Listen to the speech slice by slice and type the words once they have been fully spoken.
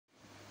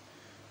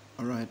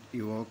Alright,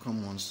 you're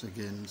welcome once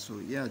again. So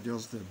yeah,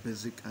 just the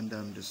basic and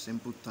the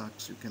simple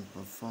tasks you can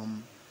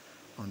perform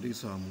on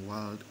this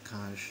wild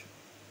cash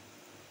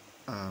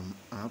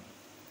app.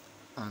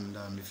 And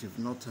if you've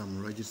not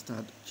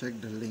registered, check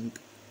the link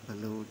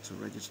below to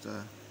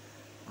register.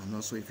 And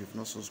also, if you've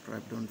not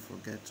subscribed, don't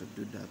forget to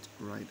do that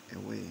right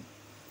away.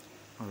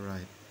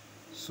 Alright,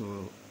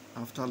 so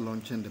after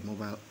launching the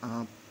mobile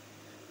app,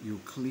 you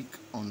click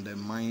on the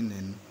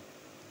mining,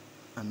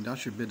 and that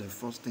should be the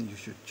first thing you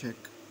should check.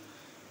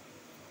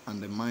 And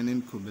the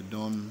mining could be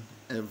done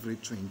every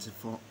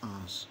 24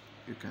 hours.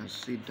 You can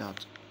see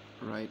that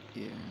right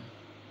here.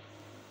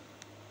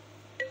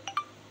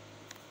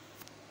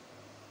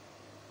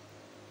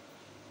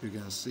 You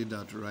can see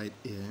that right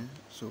here.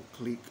 So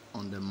click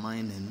on the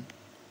mining,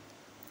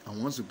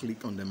 and once you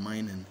click on the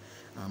mining,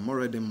 I'm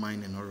already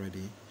mining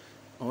already.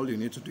 All you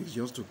need to do is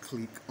just to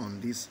click on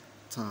this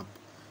tab.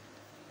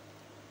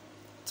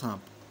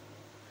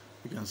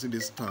 You can see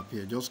this tab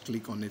here. Just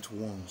click on it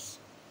once.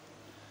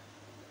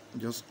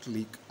 Just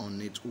click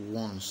on it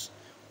once.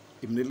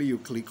 Immediately you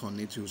click on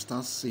it, you'll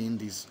start seeing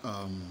this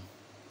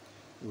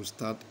will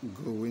start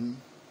going.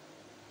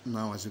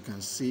 Now, as you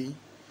can see,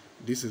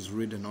 this is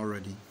reading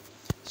already,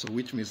 so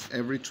which means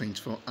every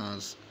 24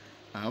 hours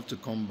I have to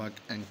come back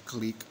and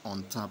click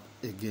on tab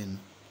again.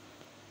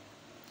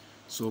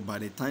 So by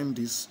the time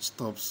this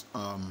stops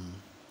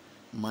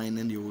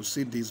mining, you will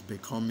see this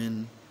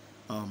becoming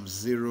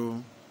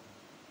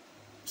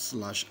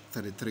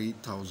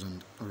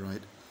 0/33,000. all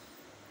right,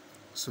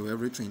 so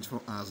every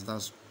 24 hours,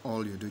 that's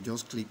all you do.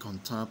 Just click on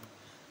tab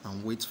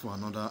and wait for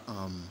another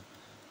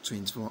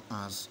 24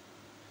 hours.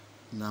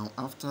 Now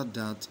after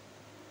that,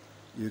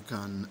 you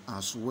can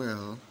as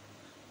well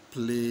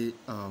play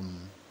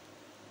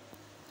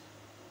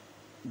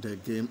the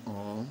game,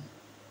 or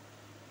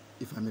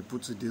if I may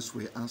put it this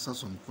way, answer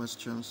some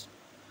questions.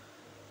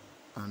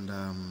 And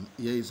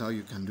here is how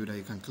you can do that.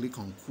 You can click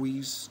on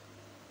quiz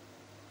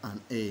and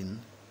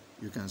earn.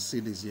 You can see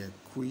this here,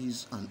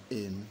 quiz and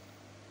earn.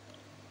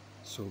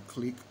 So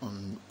click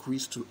on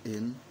quiz to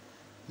earn.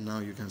 Now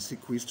you can see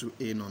quiz to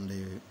earn on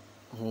the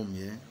home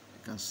here.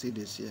 You can see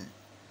this here.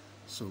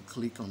 So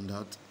click on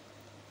that.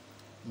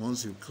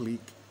 Once you click,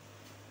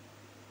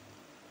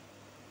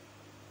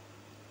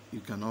 you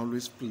can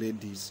always play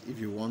this if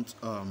you want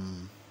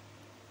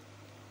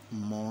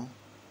more.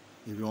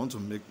 If you want to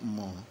make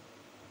more,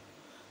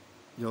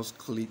 just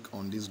click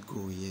on this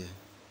go here.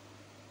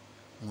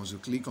 Once you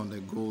click on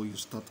the go, you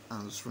start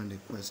answering the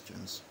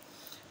questions.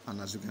 And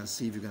as you can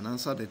see, if you can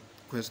answer the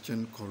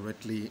question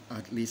correctly,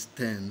 at least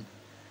 10,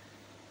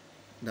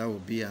 that will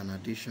be an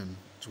addition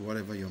to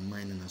whatever you're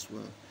mining as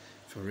well.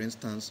 For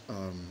instance,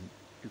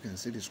 you can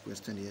see this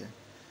question here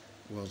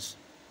was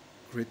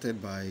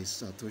created by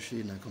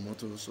Satoshi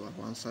Nakamoto, so I've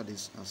answered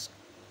this as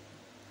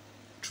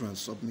true and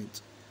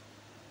submit.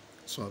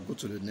 So I'll go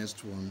to the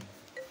next one.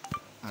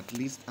 At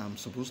least I'm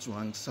supposed to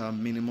answer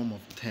minimum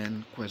of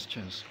 10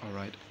 questions. All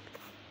right,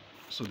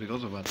 so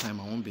because of our time,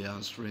 I won't be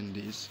answering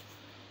this.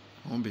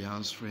 I won't be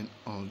answering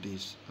all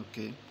this.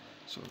 Okay,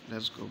 so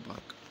let's go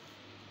back.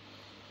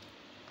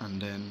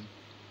 And then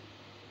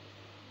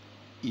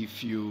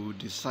if you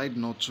decide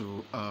not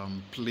to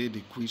play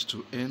the quiz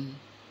to earn,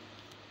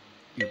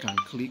 you can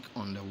click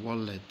on the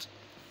wallet.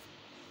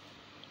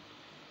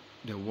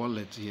 The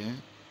wallet here,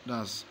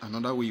 that's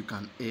another way you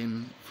can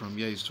earn from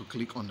here, is to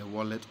click on the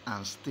wallet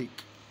and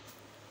stake.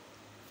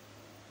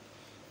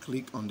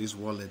 Click on this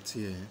wallet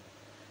here.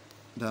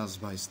 That's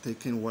by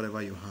staking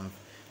whatever you have.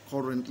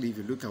 Currently, if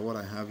you look at what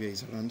I have here,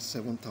 it's around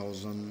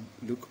 7,000.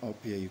 Look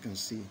up here, you can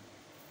see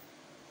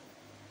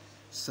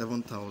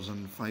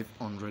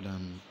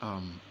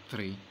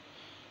 7,503.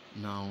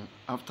 Now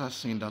after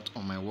seeing that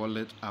on my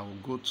wallet, I'll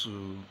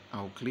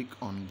click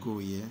on go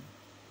here.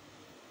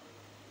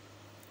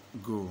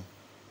 Go.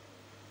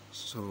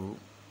 So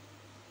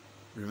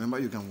remember,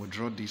 you can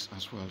withdraw this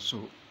as well.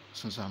 So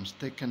since I'm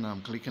staking,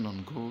 I'm clicking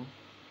on go.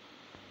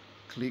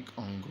 Click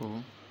on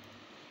go,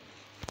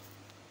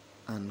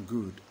 and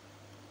good.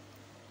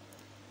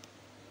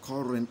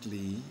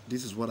 Currently,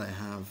 this is what I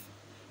have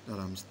that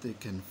I'm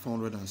staking,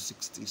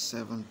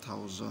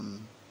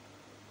 467,000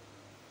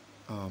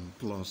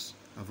 plus.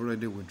 I've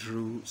already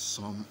withdrew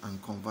some and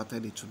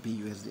converted it to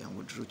BUSD and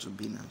withdrew to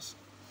Binance.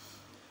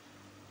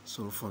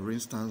 So for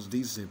instance,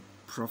 this is a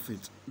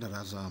profit that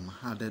has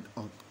added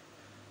up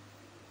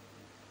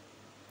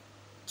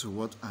to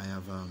what I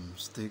have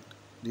staked.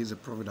 This is a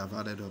profit I've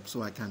added up,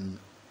 so I can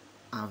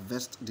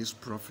harvest this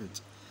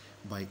profit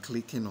by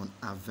clicking on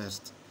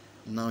harvest.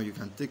 Now you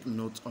can take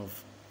note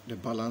of the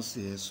balance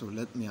here, so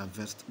let me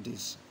harvest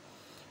this.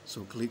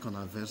 So click on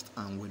harvest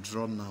and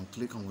withdraw now.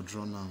 Click on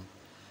withdraw now.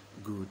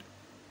 Good.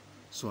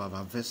 So I've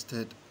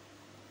harvested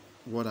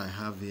what I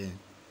have here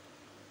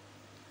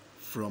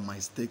from my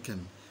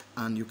staking,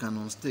 and you can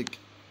unstake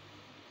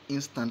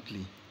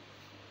instantly.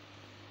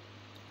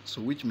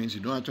 So which means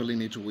you don't actually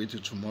need to wait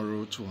till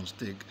tomorrow to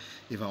unstake.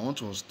 If I want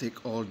to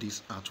unstake all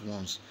this at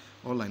once,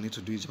 all I need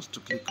to do is just to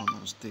click on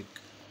unstake.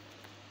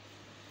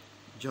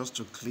 just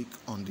to click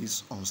on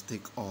this on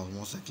stake all.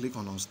 Once I click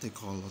on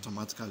stake all,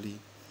 automatically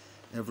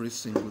every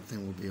single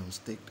thing will be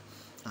unstaked.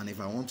 And if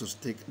I want to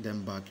stake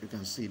them back, you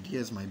can see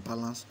here's my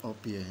balance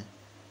up here,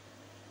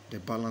 the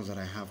balance that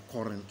I have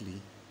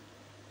currently,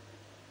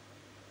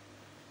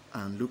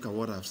 and look at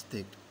what I've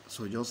staked.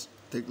 So just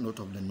take note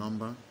of the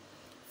number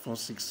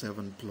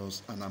 467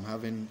 plus, and I'm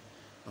having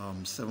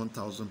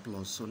 7,000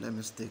 plus. So let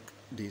me stake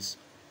this.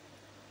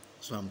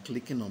 So I'm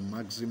clicking on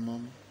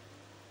maximum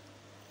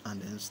and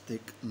then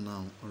stake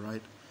now. All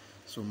right,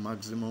 so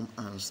maximum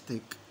and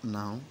stake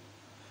now.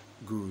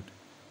 Good.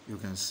 You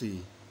can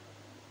see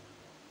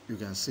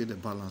the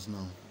balance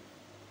now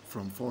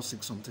from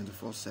 46 something to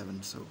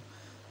 47. So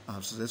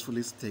I've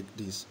successfully staked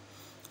this,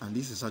 and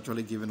this is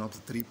actually giving up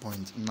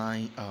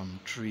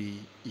 3.93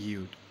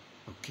 yield.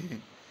 Okay,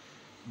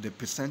 the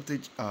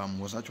percentage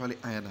was actually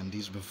higher than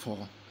this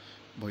before,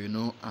 but you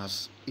know,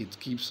 as it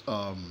keeps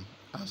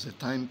as the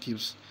time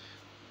keeps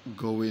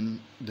going,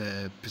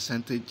 the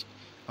percentage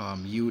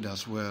yield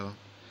as well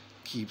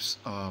keeps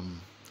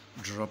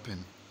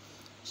dropping.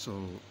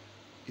 So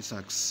it's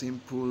as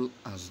simple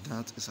as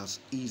that. It's as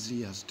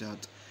easy as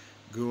that.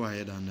 Go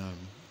ahead and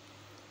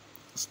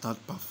start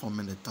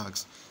performing the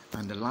task.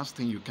 And the last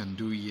thing you can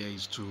do here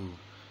is to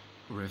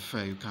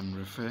refer. You can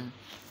refer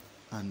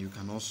and you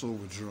can also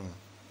withdraw.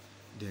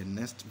 The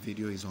next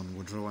video is on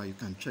withdrawal. You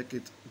can check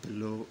it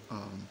below.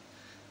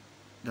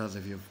 That's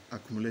if you've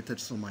accumulated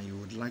some and you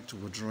would like to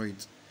withdraw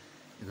it.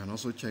 You can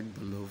also check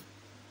below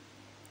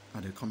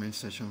at the comment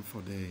section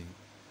for the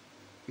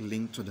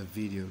link to the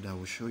video that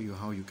will show you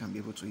how you can be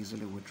able to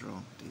easily withdraw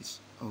this.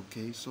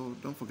 Okay, so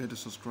don't forget to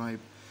subscribe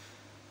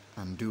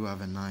and do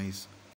have a nice